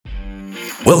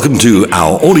Welcome to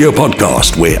our audio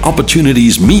podcast where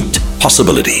opportunities meet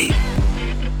possibility.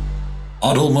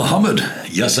 Aadil Mahomed,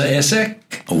 Yasser Essack,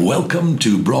 welcome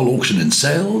to Broll Auction and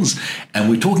Sales. And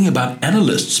we're talking about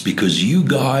analysts because you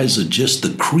guys are just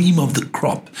the cream of the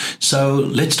crop. So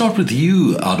let's start with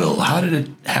you, Aadil. How did it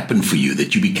happen for you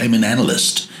that you became an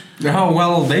analyst? Oh,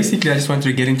 well, basically, I just wanted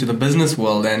to get into the business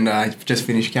world, and I just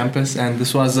finished campus, and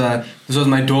this was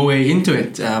my doorway into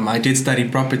it. I did study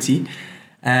property,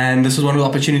 and this was one of the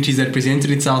opportunities that presented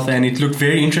itself, and it looked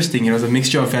very interesting. It was a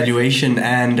mixture of valuation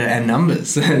and numbers,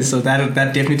 so that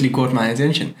definitely caught my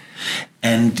attention.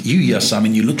 And you, yes, I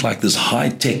mean, you look like this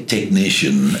high-tech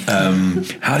technician.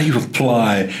 How do you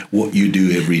apply what you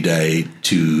do every day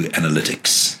to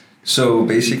analytics? So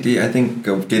basically, I think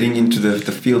of getting into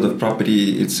the field of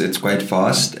property, it's quite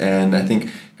fast, and I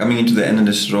think coming into the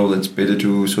analyst role, it's better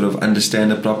to sort of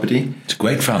understand a property. It's a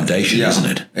great foundation, isn't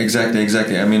it?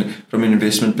 Exactly. I mean, from an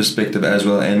investment perspective as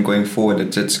well, and going forward,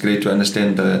 it's great to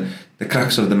understand the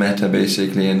crux of the matter,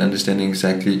 basically, and understanding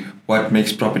exactly what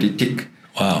makes property tick.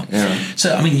 Wow. Yeah.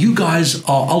 So, I mean, you guys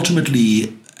are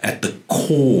ultimately at the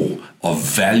core of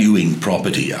valuing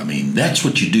property. I mean, that's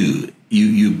what you do.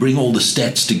 You bring all the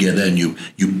stats together and you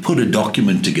put a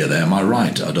document together. Am I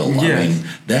right, Aadil? Yes. I mean,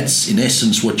 that's in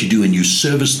essence what you do, and you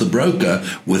service the broker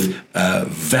with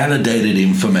validated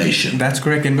information. That's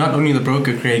correct, and not only the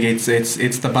broker, Craig. It's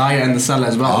the buyer and the seller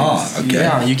as well. Okay.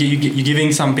 Yeah, you're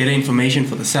giving some better information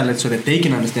for the seller so that they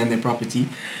can understand their property.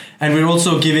 And we're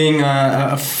also giving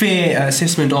a fair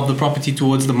assessment of the property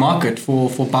towards the market for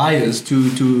buyers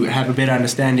to have a better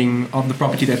understanding of the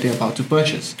property that they're about to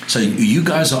purchase. So you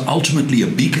guys are ultimately a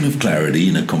beacon of clarity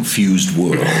in a confused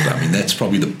world. I mean, that's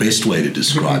probably the best way to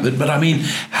describe it. But I mean,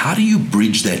 how do you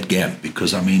bridge that gap?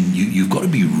 Because I mean, you've got to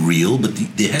be real, but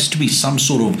there has to be some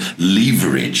sort of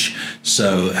leverage.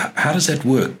 So how does that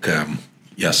work,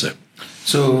 Yasser?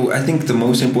 So I think the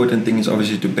most important thing is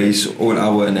obviously to base all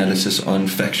our analysis on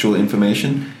factual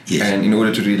information. Yes. And in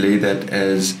order to relay that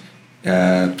as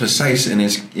precise and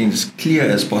as clear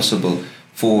as possible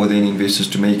for the investors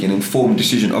to make an informed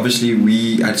decision.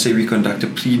 Obviously, I'd say we conduct a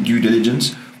pre-due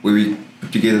diligence where we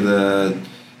put together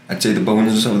the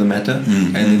bones of the matter,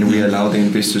 and then we allow the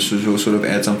investors to sort of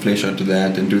add some flesh onto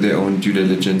that and do their own due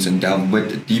diligence and delve a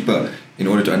bit deeper in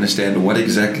order to understand what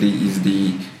exactly is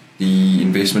the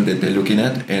investment that they're looking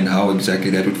at and how exactly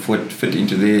that would fit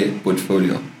into their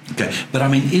portfolio. Okay, but I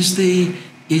mean,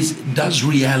 does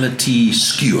reality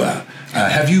skewer?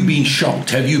 Have you been shocked?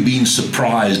 Have you been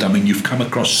surprised? I mean, you've come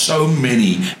across so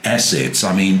many assets.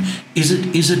 I mean, is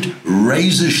it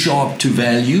razor sharp to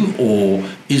value, or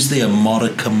is there a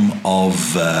modicum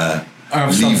of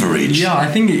leverage? Yeah, I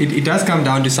think it does come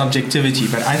down to subjectivity,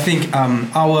 but I think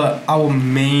our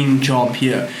main job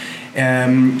here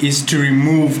is to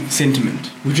remove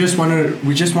sentiment. We just want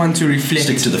to reflect.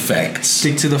 Stick to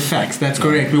the facts. That's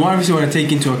correct. We obviously want to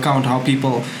take into account how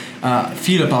people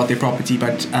feel about their property,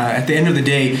 but at the end of the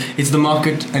day, it's the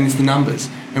market and it's the numbers,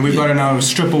 and we've got to now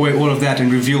strip away all of that and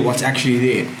reveal what's actually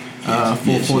there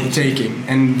for the taking.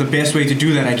 And the best way to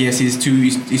do that, I guess, is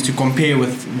to compare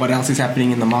with what else is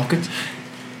happening in the market,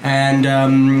 and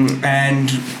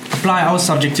apply our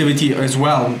subjectivity as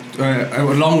well,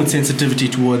 along with sensitivity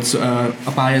towards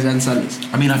buyers and sellers.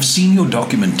 I mean, I've seen your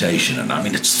documentation, and I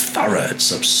mean, it's thorough, it's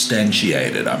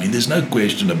substantiated. I mean, there's no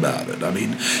question about it. I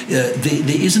mean,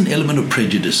 there is an element of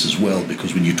prejudice as well,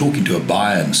 because when you're talking to a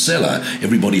buyer and seller,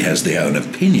 everybody has their own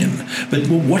opinion. But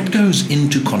what goes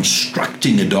into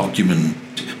constructing a document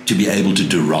to be able to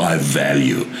derive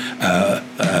value?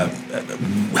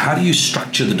 How do you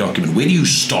structure the document? Where do you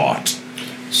start?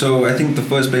 So I think the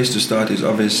first place to start is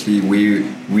obviously where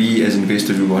we as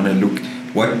investors we want to look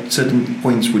what certain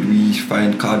points would we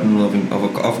find cardinal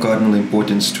of cardinal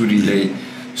importance to relay.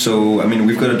 So I mean,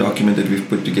 we've got a document that we've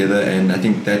put together, and I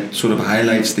think that sort of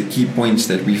highlights the key points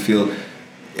that we feel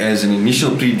as an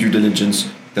initial pre-due diligence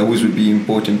those would be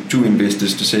important to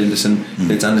investors to say, listen,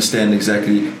 let's understand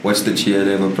exactly what's the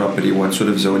GLA of a property, what sort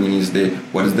of zoning is there,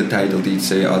 what does the title deed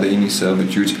say, are there any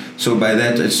servitudes. So by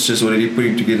that, it's just already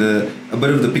putting together a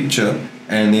bit of the picture,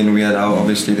 and then we allow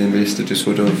obviously the investor to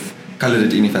sort of color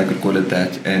it in, if I could call it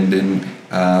that, and then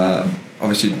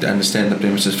obviously to understand the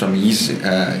premises from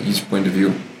his point of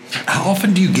view. How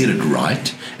often do you get it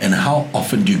right, and how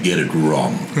often do you get it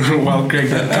wrong? Well, Craig,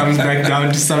 that comes back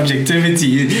down to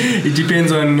subjectivity. It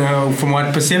depends on from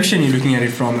what perception you're looking at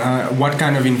it from. What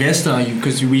kind of investor are you?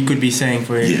 Because we could be saying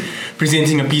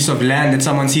presenting a piece of land that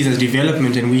someone sees as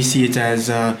development, and we see it as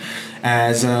a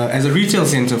retail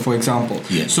center, for example.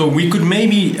 Yeah. So we could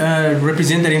maybe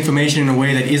represent that information in a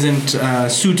way that isn't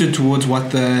suited towards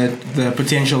what the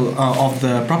potential of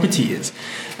the property is.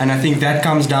 And I think that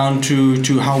comes down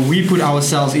to how we put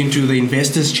ourselves into the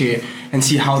investor's chair and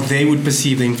see how they would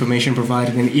perceive the information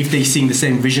provided and if they're seeing the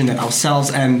same vision that ourselves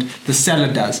and the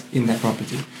seller does in that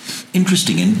property.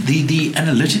 Interesting. And the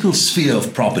analytical sphere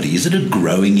of property, is it a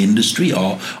growing industry?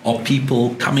 Are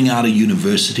people coming out of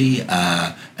university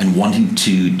and wanting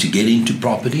to get into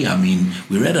property? I mean,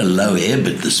 we're at a low ebb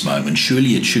at this moment.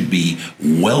 Surely it should be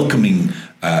welcoming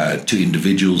to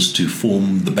individuals to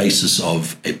form the basis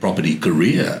of a property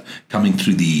career coming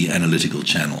through the analytical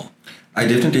channel. I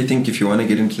definitely think if you want to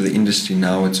get into the industry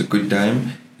now, it's a good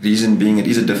time. Reason being, it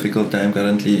is a difficult time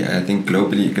currently. I think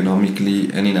globally,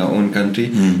 economically, and in our own country,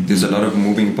 there's a lot of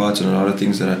moving parts and a lot of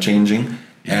things that are changing.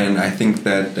 And I think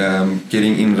that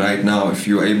getting in right now, if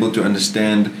you're able to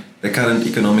understand the current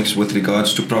economics with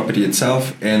regards to property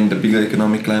itself and the bigger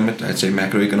economic climate, I'd say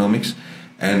macroeconomics,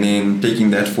 and then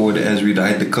taking that forward as we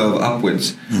ride the curve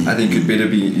upwards, I think you'd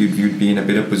be in a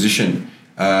better position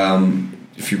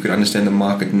if you could understand the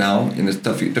market now in the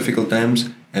difficult times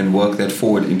and work that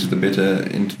forward into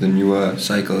the newer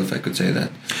cycle, if I could say that.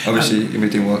 Obviously,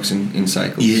 everything works in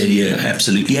cycles. Yeah,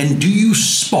 absolutely. And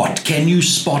can you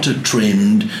spot a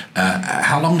trend?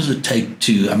 How long does it take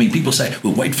people say,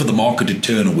 we'll wait for the market to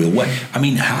turn or we'll wait. I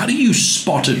mean, how do you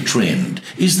spot a trend?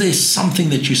 Is there something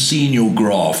that you see in your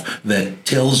graph that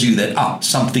tells you that,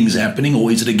 something's happening, or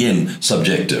is it again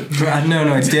subjective?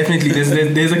 No, it's definitely,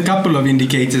 there's a couple of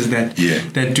indicators that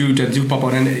do pop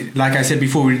out. And like I said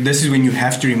before, this is when you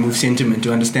have to remove sentiment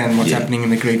to understand what's happening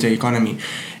in the greater economy.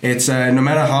 It's no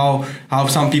matter how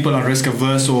some people are risk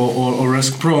averse or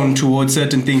risk prone towards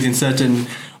certain things in certain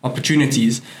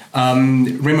opportunities.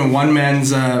 Remember, one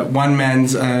man's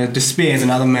despair is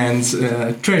another man's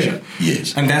treasure.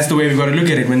 Yes, and that's the way we've got to look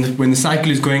at it. When the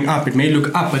cycle is going up, it may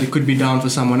look up, but it could be down for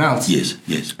someone else.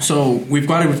 Yes. So we've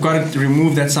got to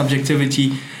remove that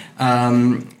subjectivity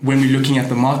when we're looking at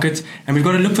the market, and we've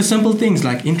got to look for simple things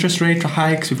like interest rate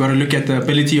hikes. We've got to look at the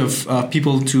ability of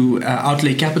people to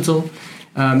outlay capital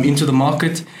into the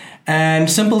market, and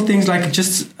simple things like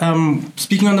just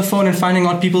speaking on the phone and finding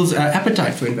out people's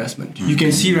appetite for investment. You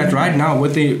can see that right now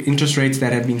with the interest rates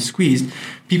that have been squeezed,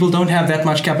 people don't have that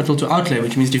much capital to outlay,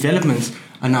 which means developments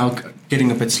are now getting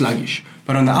a bit sluggish.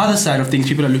 But on the other side of things,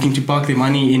 people are looking to park their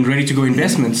money in ready-to-go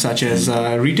investments such as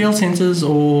retail centers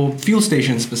or fuel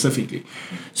stations specifically.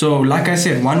 So, like I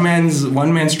said, one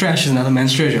man's trash is another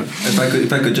man's treasure.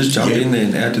 If I could just jump in there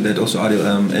and add to that also,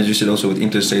 Aadil, as you said, also with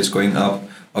interest rates going up,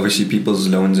 obviously people's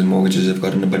loans and mortgages have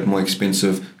gotten a bit more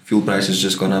expensive. Fuel prices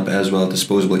just gone up as well.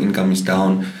 Disposable income is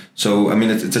down. So, I mean,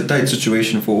 it's a tight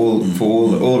situation for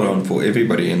all around for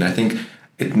everybody. And I think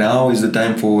it now is the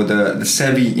time for the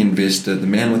savvy investor, the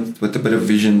man with a bit of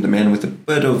vision, the man with a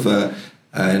bit of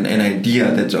an idea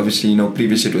that obviously,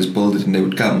 previously it was build it and they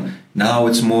would come. Now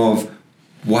it's more of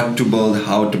what to build,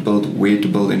 how to build, where to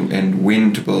build, and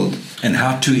when to build. And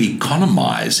how to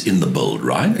economize in the build,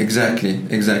 right? Exactly.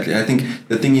 I think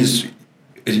the thing is,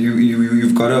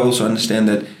 you've got to also understand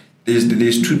that there's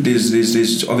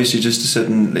obviously just a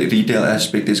certain retail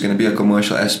aspect, there's going to be a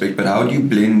commercial aspect, but how do you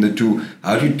blend the two?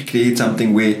 How do you create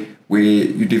something where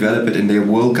you develop it and there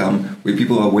will come, where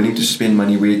people are willing to spend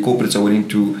money, where corporates are willing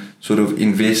to sort of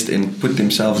invest and put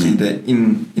themselves in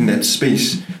that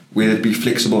space, whether it be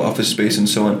flexible office space and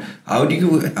so on. How do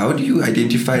you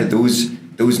identify those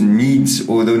needs,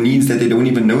 or the needs that they don't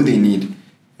even know they need,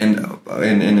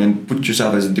 and put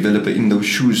yourself as a developer in those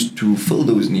shoes to fill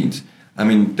those needs? I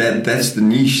mean, that's the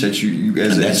niche that you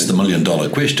guys... And that's the $1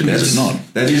 million question, is it not?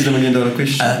 That is the $1 million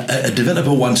question. A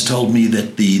developer once told me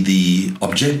that the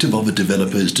objective of a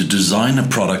developer is to design a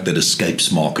product that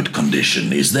escapes market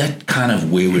condition. Is that kind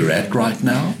of where we're at right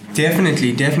now?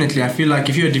 Definitely. I feel like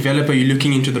if you're a developer, you're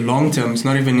looking into the long term. It's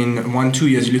not even in 1-2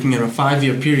 years. You're looking at a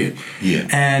 5-year period. Yeah.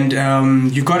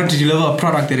 And you've got to deliver a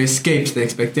product that escapes the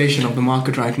expectation of the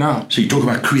market right now. So you talk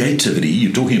about creativity,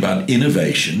 you're talking about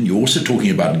innovation, you're also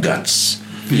talking about guts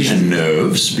and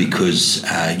nerves, because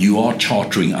you are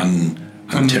chartering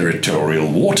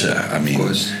territorial water. I mean,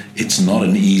 it's not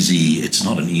an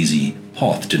easy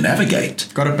path to navigate.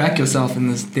 Got to back yourself in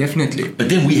this, definitely. But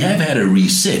then we have had a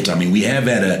reset. I mean, we have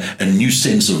had a new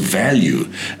sense of value.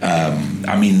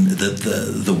 I mean,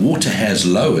 the water has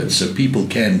lowered, so people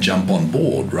can jump on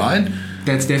board, right?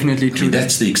 That's definitely true. I mean,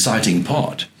 that's the exciting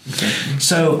part. Exactly.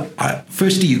 So,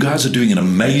 firstly, you guys are doing an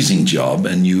amazing job,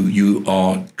 and you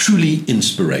are truly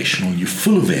inspirational. You're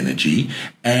full of energy,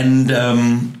 and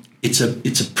it's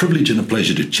a privilege and a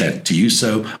pleasure to chat to you.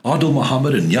 So, Aadil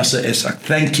Mahomed and Yasser Essack,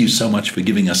 thank you so much for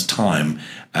giving us time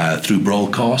through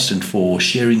BrollCast and for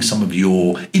sharing some of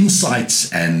your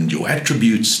insights and your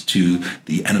attributes to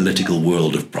the analytical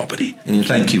world of property.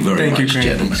 Thank you very much,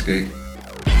 gentlemen. Thanks, Craig.